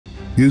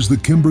Is the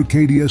Kimber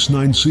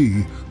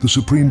KDS-9C the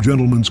Supreme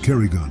Gentleman's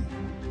carry gun?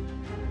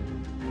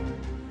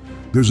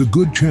 There's a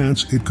good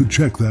chance it could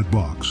check that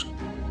box.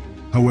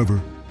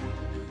 However,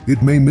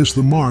 it may miss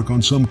the mark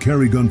on some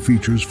carry gun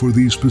features for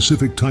these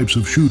specific types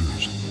of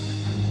shooters.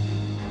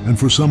 And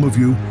for some of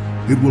you,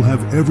 it will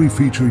have every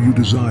feature you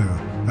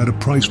desire at a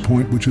price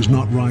point which is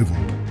not rivaled.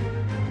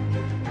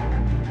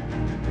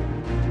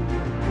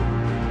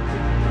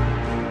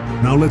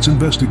 Now let's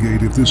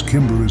investigate if this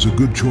Kimber is a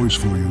good choice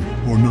for you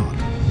or not.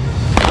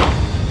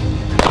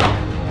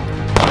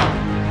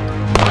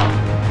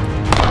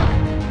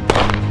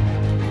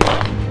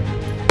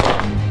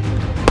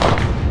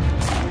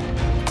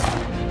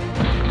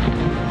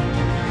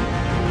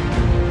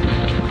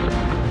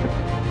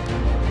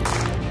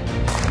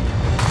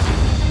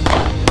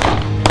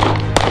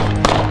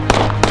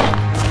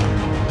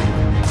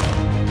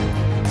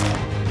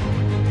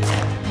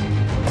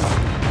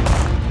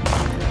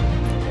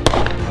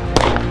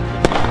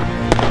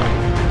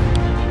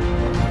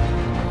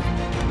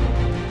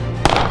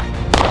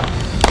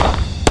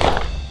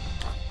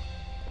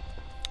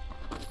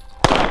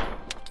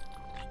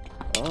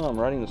 Oh, I'm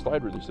riding the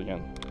slide release again.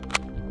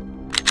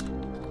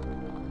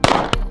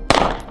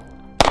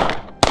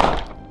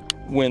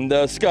 When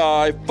the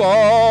sky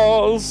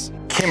falls.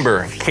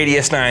 Kimber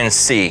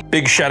KDS-9C.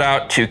 Big shout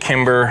out to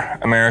Kimber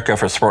America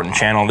for supporting the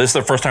channel. This is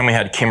the first time we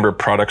had Kimber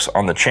products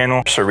on the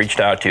channel. So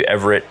reached out to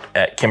Everett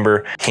at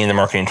Kimber. He and the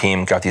marketing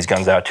team got these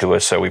guns out to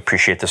us. So we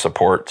appreciate the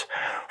support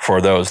for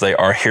those. They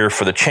are here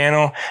for the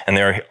channel and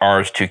they are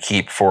ours to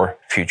keep for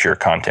future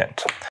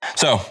content.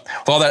 So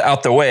with all that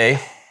out the way,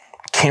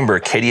 Kimber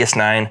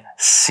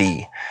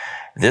KDS-9C.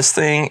 This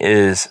thing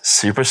is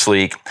super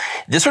sleek.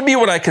 This would be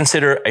what I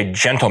consider a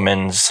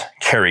gentleman's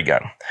carry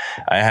gun.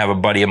 I have a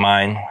buddy of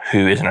mine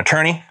who is an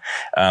attorney.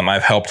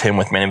 I've helped him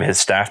with many of his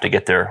staff to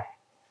get their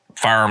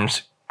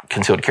firearms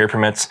concealed carry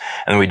permits,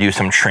 and then we do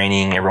some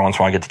training. Every once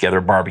in a while, get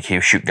together,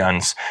 barbecue, shoot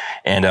guns,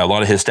 and a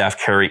lot of his staff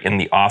carry in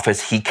the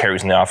office. He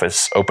carries in the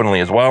office openly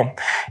as well,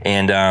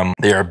 and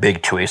they are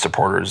big 2A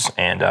supporters,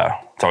 and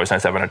it's always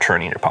nice to have an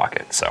attorney in your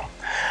pocket. So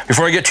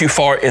before I get too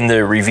far in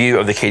the review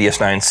of the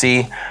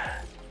KDS-9C,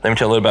 let me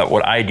tell you a little about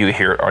what I do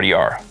here at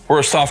RDR.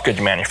 We're a soft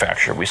goods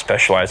manufacturer. We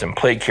specialize in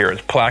plate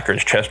carriers,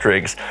 placards, chest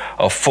rigs,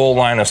 a full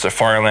line of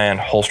Safariland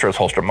holsters,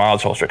 holster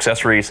mods, holster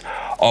accessories,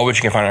 all which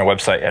you can find on our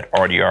website at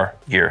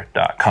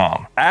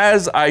rdrgear.com.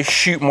 As I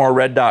shoot more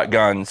red dot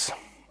guns,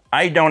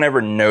 I don't ever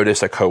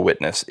notice a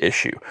co-witness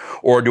issue,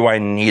 or do I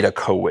need a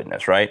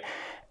co-witness, right?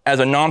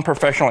 As a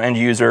non-professional end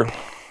user,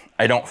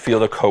 I don't feel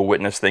the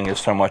co-witness thing is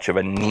so much of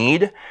a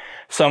need.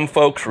 Some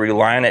folks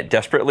rely on it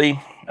desperately.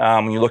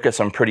 When you look at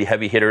some pretty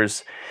heavy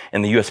hitters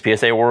in the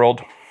USPSA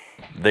world,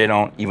 they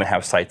don't even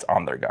have sights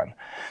on their gun.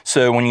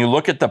 So when you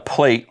look at the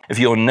plate, if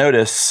you'll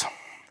notice,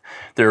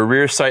 their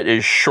rear sight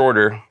is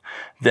shorter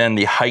than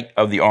the height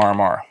of the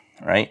RMR,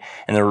 right?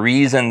 And the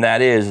reason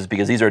that is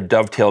because these are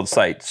dovetailed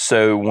sights.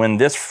 So when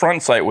this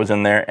front sight was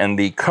in there and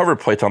the cover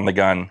plate's on the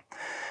gun,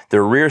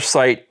 the rear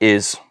sight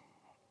is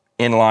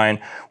in line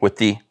with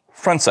the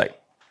front sight.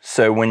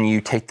 So when you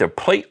take the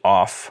plate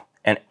off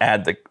and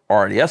add the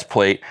RDS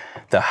plate,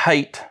 the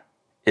height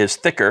is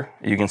thicker.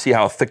 You can see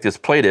how thick this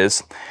plate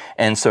is.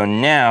 And so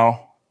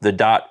now the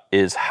dot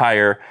is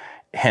higher,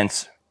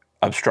 hence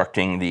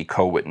obstructing the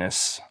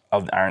co-witness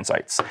of the iron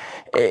sights.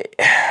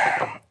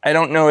 I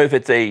don't know if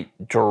it's a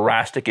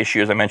drastic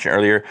issue, as I mentioned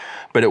earlier,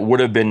 but it would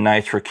have been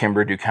nice for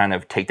Kimber to kind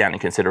of take that into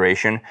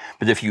consideration.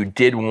 But if you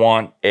did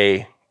want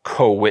a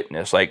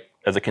co-witness, like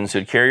as a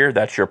concealed carrier,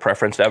 that's your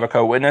preference to have a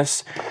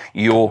co-witness,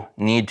 you'll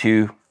need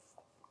to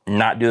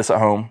not do this at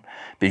home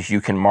because you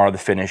can mar the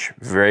finish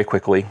very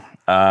quickly.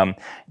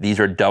 These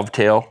are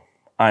dovetail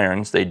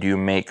irons. They do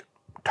make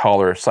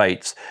taller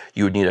sights.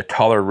 You would need a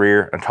taller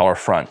rear and taller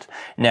front.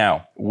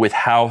 Now, with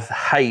how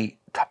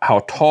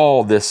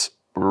tall this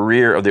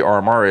rear of the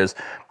RMR is,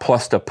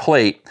 plus the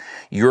plate,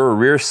 your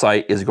rear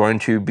sight is going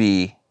to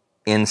be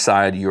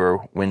inside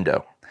your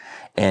window,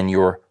 and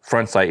your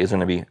front sight is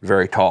going to be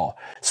very tall.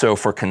 So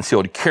for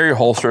concealed carry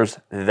holsters,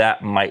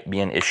 that might be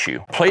an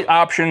issue. Plate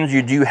options,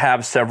 you do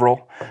have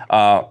several.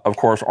 Of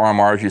course,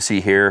 RMRs you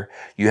see here.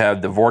 You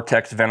have the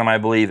Vortex Venom, I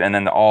believe, and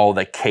then all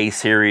the K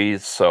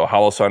series, so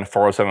Holosun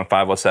 407,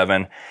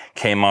 507,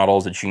 K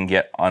models that you can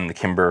get on the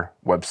Kimber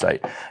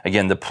website.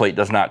 Again, the plate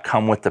does not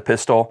come with the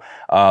pistol.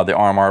 The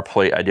RMR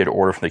plate I did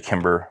order from the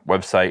Kimber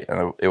website,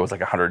 and it was like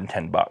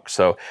 110 bucks.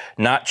 So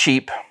not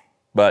cheap,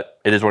 but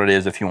it is what it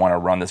is if you want to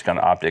run this gun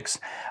optics.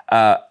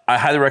 I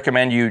highly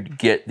recommend you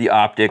get the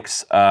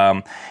optics.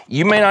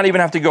 You may not even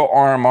have to go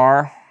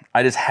RMR.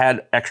 I just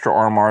had extra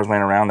RMRs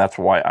laying around. That's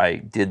why I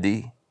did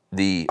the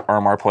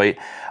RMR plate.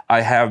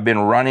 I have been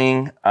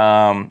running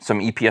some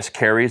EPS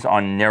carries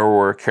on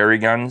narrower carry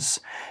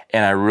guns,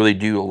 and I really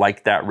do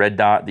like that red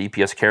dot, the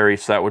EPS carry,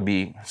 so that would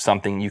be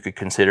something you could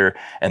consider,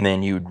 and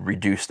then you'd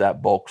reduce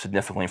that bulk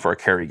significantly for a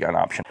carry gun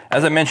option.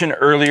 As I mentioned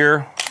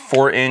earlier,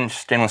 4-inch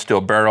stainless steel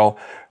barrel,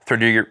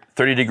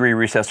 30 degree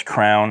recessed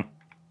crown.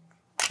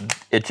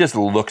 it just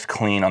looks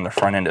clean on the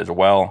front end as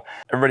well.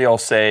 Everybody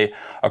else say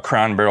a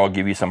crown barrel will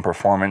give you some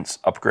performance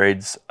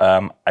upgrades.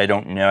 I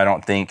don't know. I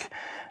don't think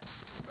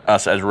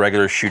us as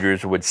regular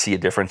shooters would see a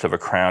difference of a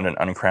crowned and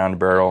uncrowned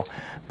barrel.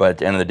 But at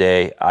the end of the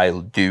day, I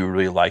do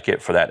really like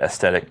it for that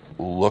aesthetic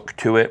look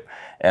to it.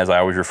 As I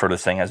always refer to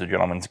this thing as a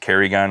gentleman's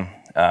carry gun.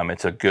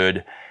 It's a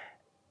good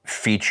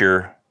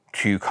feature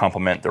to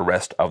complement the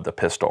rest of the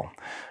pistol.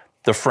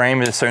 The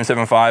frame is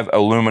 775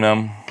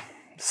 aluminum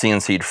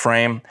CNC'd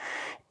frame.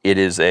 It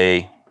is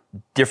a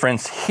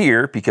difference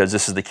here because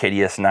this is the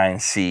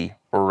KDS-9C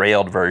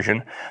railed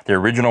version. The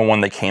original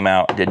one that came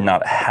out did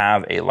not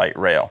have a light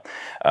rail.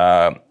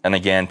 And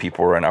again,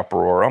 people were in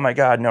uproar, oh my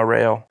God, no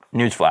rail.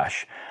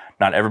 Newsflash,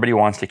 not everybody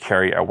wants to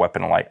carry a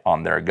weapon light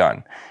on their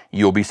gun.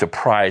 You'll be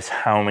surprised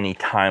how many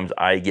times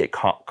I get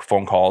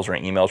phone calls or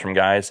emails from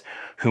guys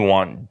who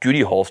want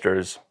duty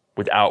holsters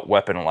without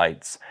weapon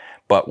lights,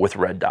 but with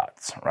red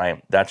dots,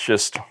 right? That's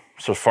just,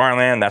 so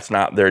Fireland, that's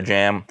not their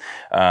jam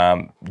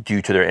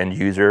due to their end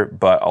user,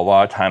 but a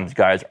lot of times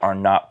guys are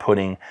not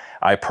putting,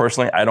 I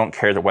don't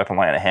carry the weapon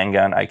light in a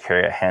handgun, I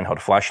carry a handheld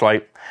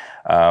flashlight.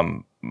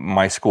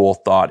 My school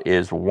thought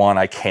is, one,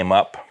 I came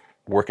up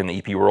working in the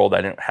EP world,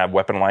 I didn't have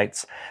weapon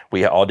lights.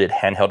 We all did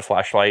handheld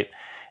flashlight.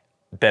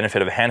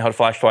 Benefit of a handheld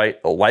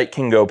flashlight, the light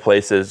can go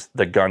places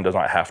the gun does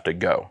not have to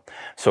go.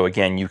 So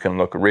again, you can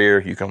look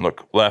rear, you can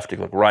look left, you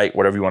can look right,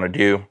 whatever you want to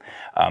do.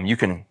 You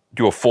can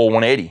do a full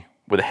 180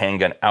 with a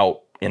handgun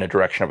out in a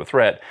direction of a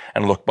threat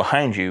and look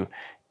behind you,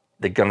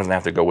 the gun doesn't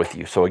have to go with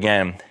you. So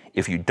again,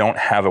 if you don't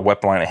have a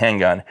weapon light in a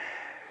handgun,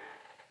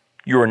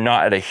 you are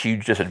not at a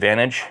huge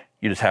disadvantage.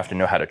 You just have to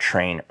know how to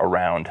train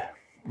around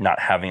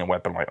not having a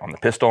weapon light on the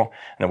pistol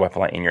and the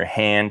weapon light in your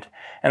hand.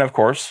 And of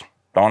course,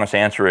 the honest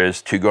answer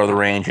is to go to the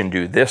range and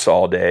do this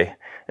all day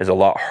is a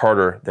lot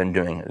harder than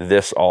doing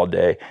this all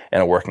day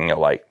and working a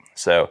light.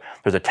 So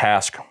there's a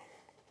task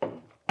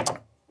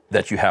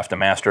that you have to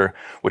master,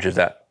 which is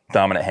that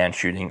dominant hand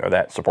shooting or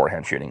that support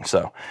hand shooting.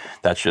 So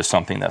that's just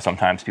something that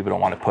sometimes people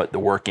don't want to put the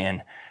work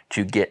in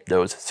to get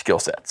those skill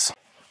sets.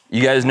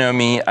 You guys know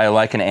me, I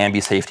like an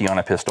ambi safety on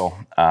a pistol.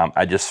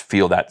 I just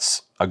feel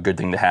that's a good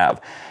thing to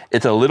have.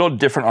 It's a little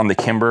different on the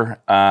Kimber.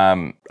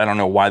 I don't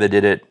know why they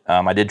did it.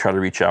 I did try to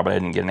reach out, but I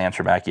didn't get an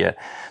answer back yet.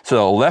 So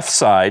the left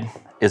side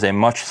is a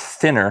much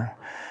thinner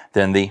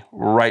than the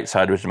right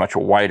side, which is much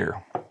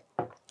wider.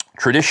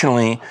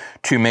 Traditionally,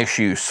 to make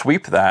sure you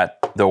sweep that,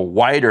 the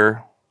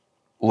wider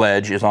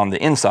ledge is on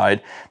the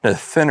inside, the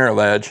thinner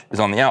ledge is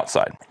on the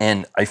outside.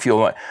 And I feel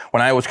like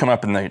when I was coming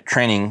up in the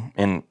training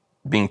and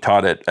being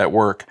taught at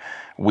work,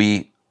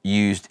 we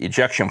used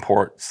ejection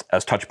ports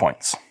as touch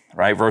points,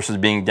 right? Versus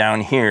being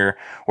down here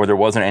where there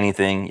wasn't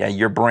anything. Yeah,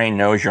 your brain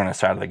knows you're on the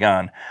side of the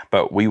gun,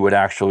 but we would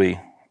actually,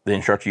 the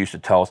instructor used to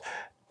tell us,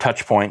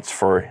 touch points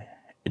for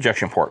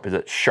ejection port because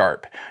it's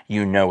sharp.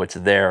 You know it's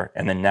there,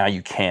 and then now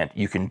you can't.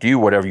 You can do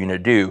whatever you need to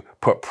do,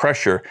 put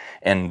pressure,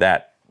 and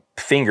that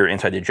finger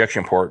inside the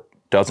ejection port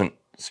doesn't,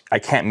 I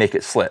can't make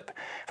it slip.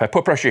 If I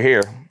put pressure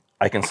here,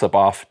 I can slip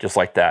off just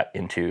like that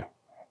into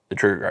the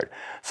trigger guard.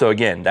 So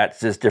again, that's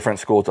just different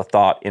schools of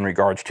thought in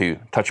regards to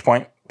touch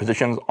point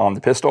positions on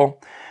the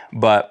pistol.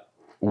 But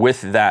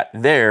with that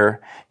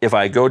there, if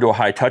I go to a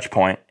high touch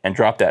point and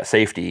drop that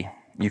safety,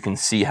 you can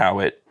see how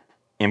it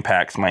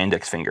impacts my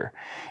index finger.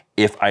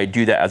 If I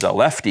do that as a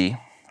lefty,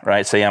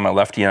 right, say I'm a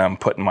lefty and I'm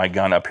putting my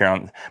gun up here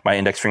on my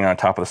index finger on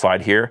top of the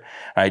slide here,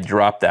 I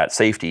drop that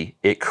safety,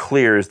 it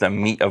clears the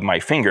meat of my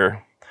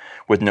finger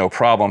with no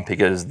problem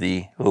because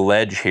the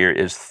ledge here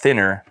is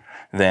thinner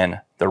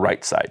than the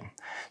right side.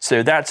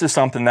 So that's just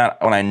something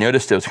that when I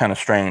noticed it was kind of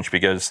strange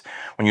because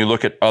when you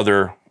look at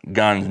other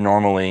guns,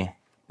 normally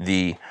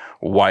the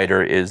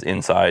wider is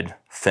inside,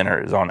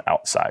 thinner is on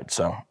outside.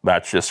 So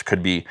that just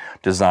could be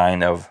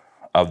design of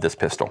this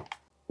pistol.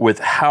 With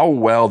how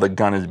well the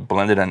gun is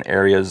blended in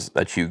areas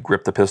that you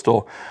grip the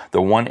pistol,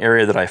 the one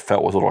area that I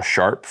felt was a little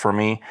sharp for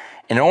me,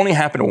 and it only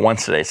happened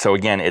once today. So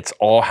again, it's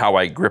all how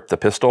I grip the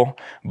pistol,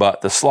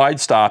 but the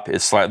slide stop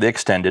is slightly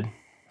extended,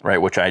 right,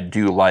 which I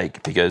do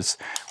like because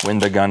when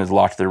the gun is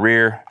locked to the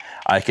rear,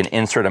 I can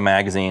insert a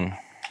magazine,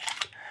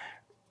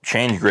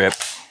 change grip,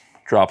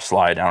 drop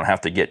slide. I don't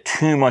have to get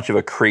too much of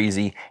a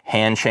crazy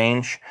hand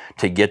change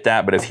to get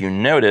that, but if you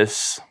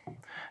notice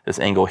this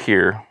angle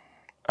here,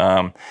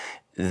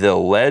 the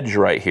ledge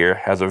right here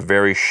has a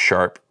very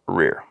sharp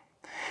rear.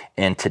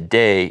 And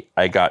today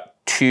I got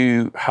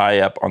too high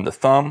up on the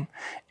thumb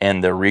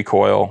and the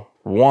recoil,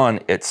 one,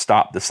 it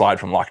stopped the slide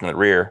from locking the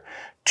rear.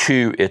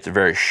 Two, it's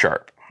very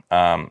sharp.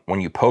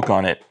 When you poke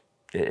on it,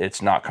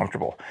 it's not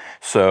comfortable.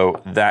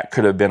 So that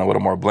could have been a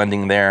little more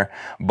blending there.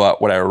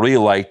 But what I really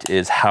liked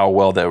is how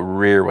well the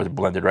rear was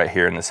blended right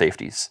here in the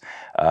safeties.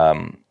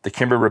 The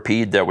Kimber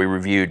Rapide that we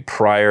reviewed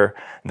prior,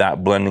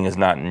 that blending is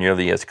not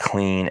nearly as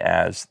clean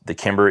as the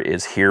Kimber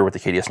is here with the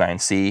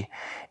KDS-9C.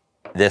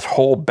 This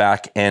whole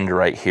back end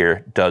right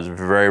here does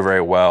very,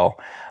 very well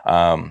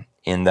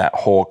in that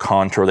whole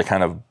contour, the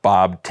kind of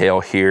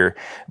bobtail here,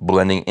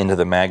 blending into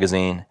the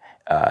magazine.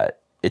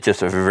 it's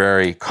just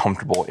very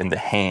comfortable in the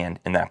hand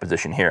in that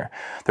position here.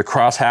 The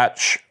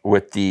crosshatch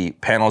with the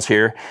panels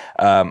here,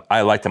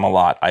 I like them a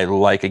lot. I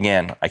like,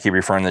 again, I keep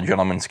referring to the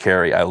gentleman's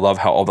carry. I love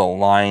how all the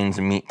lines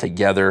meet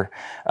together.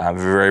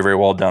 Very, very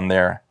well done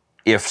there.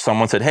 If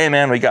someone said, hey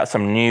man, we got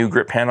some new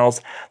grip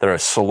panels that are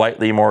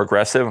slightly more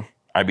aggressive,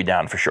 I'd be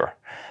down for sure.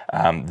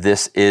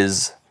 This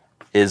is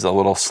a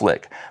little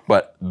slick.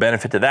 But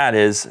benefit to that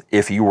is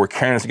if you were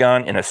carrying this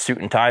gun in a suit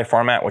and tie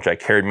format, which I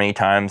carried many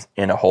times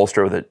in a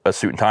holster with a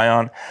suit and tie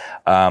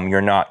on,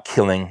 you're not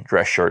killing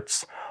dress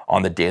shirts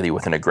on the daily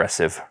with an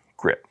aggressive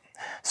grip.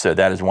 So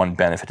that is one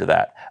benefit to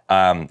that.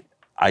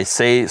 I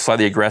say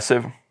slightly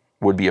aggressive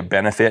would be a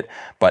benefit,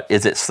 but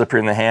is it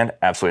slippery in the hand?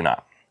 Absolutely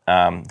not.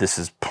 This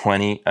is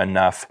plenty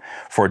enough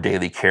for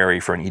daily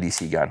carry for an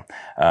EDC gun.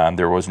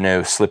 There was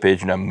no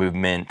slippage, no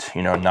movement,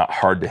 you know, not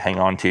hard to hang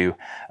on to.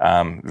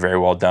 Very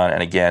well done.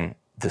 And again,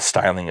 the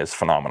styling is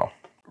phenomenal.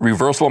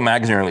 Reversible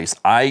magazine release.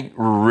 I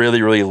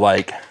really, really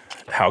like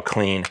how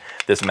clean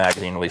this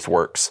magazine release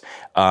works.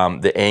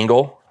 The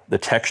angle, the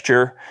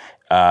texture,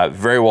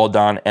 very well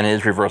done, and it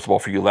is reversible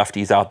for you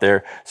lefties out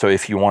there. So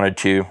if you wanted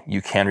to,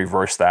 you can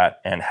reverse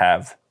that and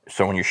have,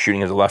 so when you're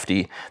shooting as a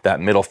lefty, that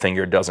middle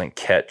finger doesn't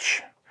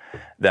catch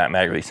that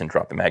mag release and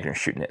drop the mag when you're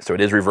shooting it. So it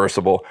is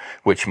reversible,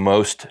 which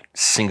most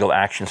single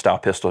action style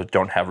pistols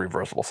don't have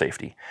reversible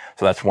safety.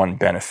 So that's one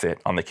benefit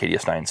on the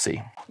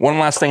KDS-9C. One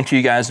last thing to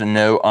you guys to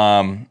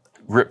know,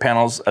 grip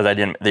panels,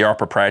 they are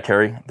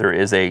proprietary. There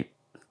is a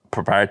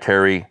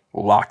proprietary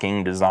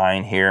locking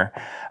design here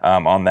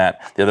on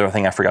that. The other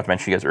thing I forgot to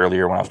mention to you guys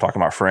earlier when I was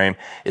talking about frame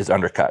is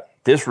undercut.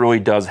 This really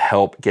does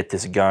help get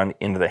this gun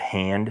into the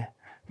hand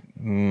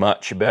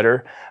much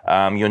better.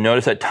 You'll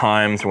notice at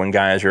times when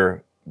guys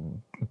are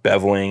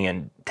beveling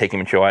and taking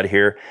material out of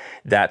here,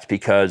 that's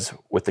because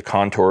with the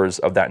contours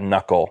of that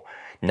knuckle,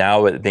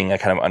 now it being a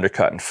kind of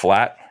undercut and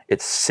flat,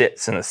 it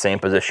sits in the same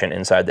position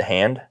inside the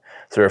hand.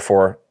 So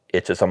therefore,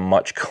 it's just a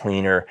much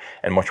cleaner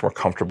and much more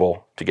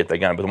comfortable to get the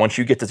gun. But once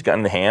you get this gun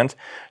in the hand,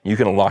 you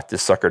can lock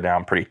this sucker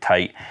down pretty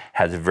tight,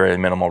 has very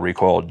minimal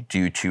recoil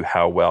due to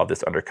how well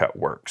this undercut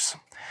works.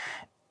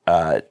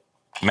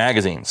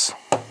 Magazines.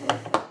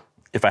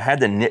 If I had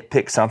to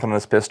nitpick something on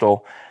this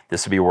pistol,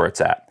 this would be where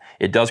it's at.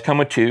 It does come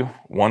with two,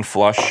 one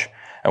flush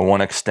and one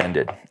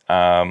extended.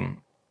 The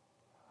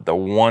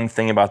one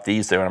thing about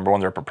these, number one,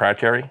 they're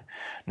proprietary.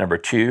 Number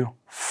two,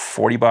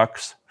 40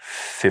 bucks,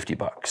 50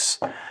 bucks.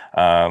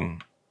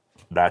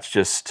 That's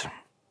just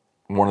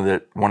one of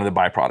the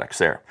byproducts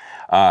there.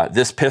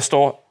 This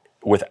pistol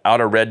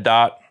without a red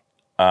dot,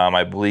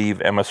 I believe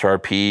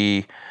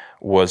MSRP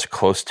was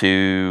close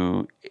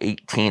to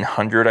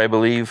 1,800, I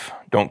believe.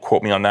 Don't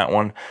quote me on that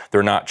one.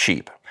 They're not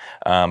cheap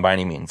by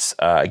any means.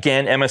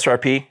 Again,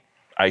 MSRP,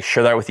 I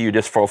share that with you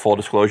just for full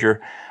disclosure.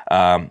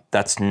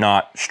 That's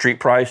not street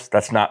price.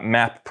 That's not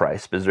map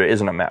price, because there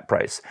isn't a map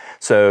price.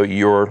 So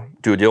your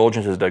due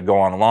diligence is to go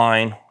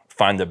online,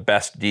 find the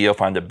best deal,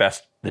 find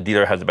the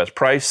dealer has the best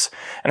price,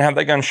 and have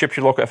that gun shipped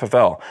to your local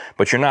FFL.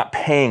 But you're not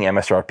paying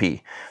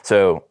MSRP.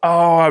 So,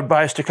 oh, I would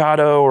buy a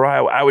Staccato, or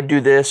I would do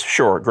this.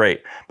 Sure,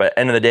 great. But at the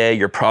end of the day,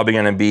 you're probably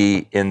going to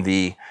be in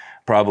the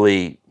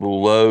probably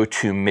low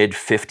to mid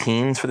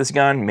 15s for this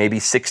gun, maybe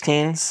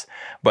 16s.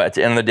 But at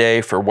the end of the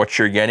day, for what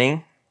you're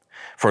getting,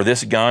 for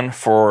this gun,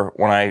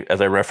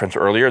 as I referenced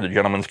earlier, the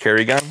gentleman's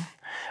carry gun,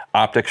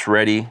 optics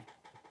ready,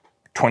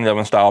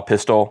 2011 style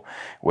pistol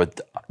with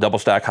double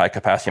stack high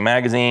capacity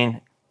magazine,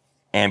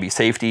 ambi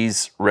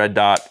safeties, red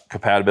dot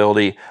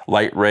compatibility,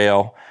 light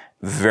rail,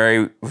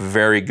 very,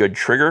 very good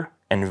trigger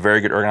and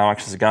very good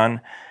ergonomics as a gun.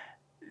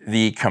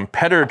 The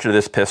competitor to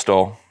this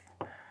pistol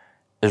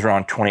is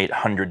around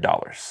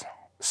 $2,800.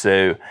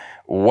 So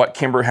what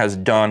Kimber has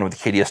done with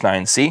the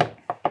KDS-9C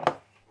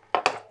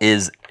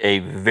is a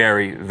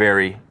very,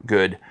 very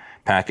good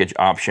package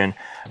option.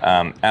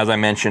 As I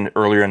mentioned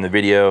earlier in the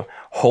video,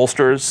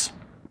 holsters,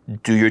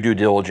 do your due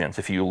diligence.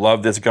 If you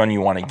love this gun, you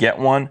want to get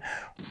one.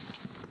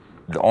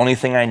 The only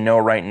thing I know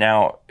right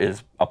now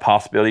is a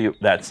possibility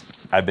that's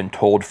I've been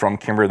told from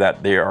Kimber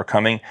that they are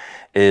coming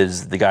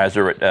is the guys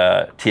are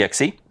at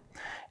TXC.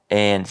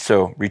 And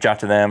so reach out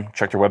to them,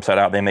 check their website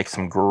out. They make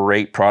some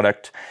great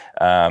product,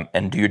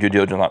 and do your due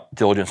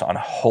diligence on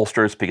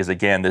holsters, because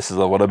again, this is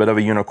a little bit of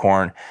a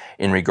unicorn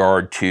in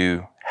regard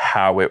to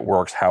how it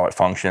works, how it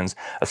functions,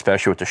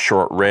 especially with the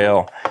short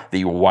rail,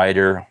 the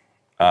wider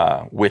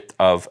width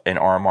of an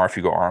RMR if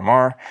you go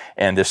RMR,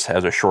 and this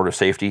has a shorter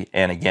safety.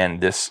 And again,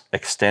 this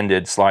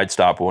extended slide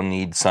stop will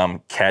need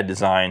some CAD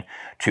design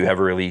to have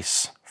a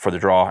release for the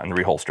draw and the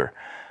reholster.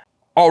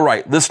 All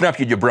right, listen up,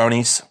 you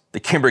jabronis. The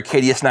Kimber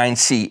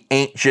KDS-9C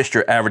ain't just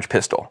your average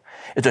pistol.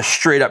 It's a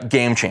straight up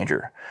game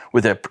changer.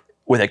 With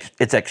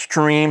its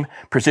extreme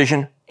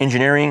precision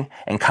engineering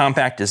and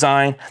compact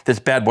design, this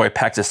bad boy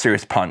packs a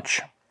serious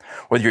punch.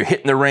 Whether you're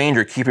hitting the range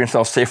or keeping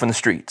yourself safe on the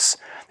streets,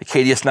 the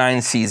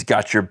KDS-9C's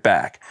got your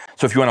back.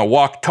 So if you want to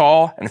walk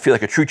tall and feel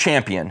like a true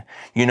champion,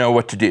 you know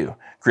what to do.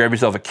 Grab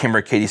yourself a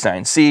Kimber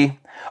KDS-9C,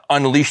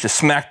 unleash the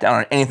smackdown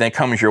on anything that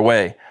comes your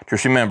way.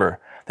 Just remember,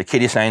 the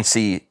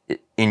KDS-9C,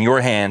 in your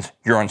hands,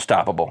 you're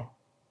unstoppable.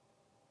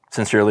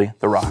 Sincerely,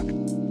 The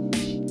Rock.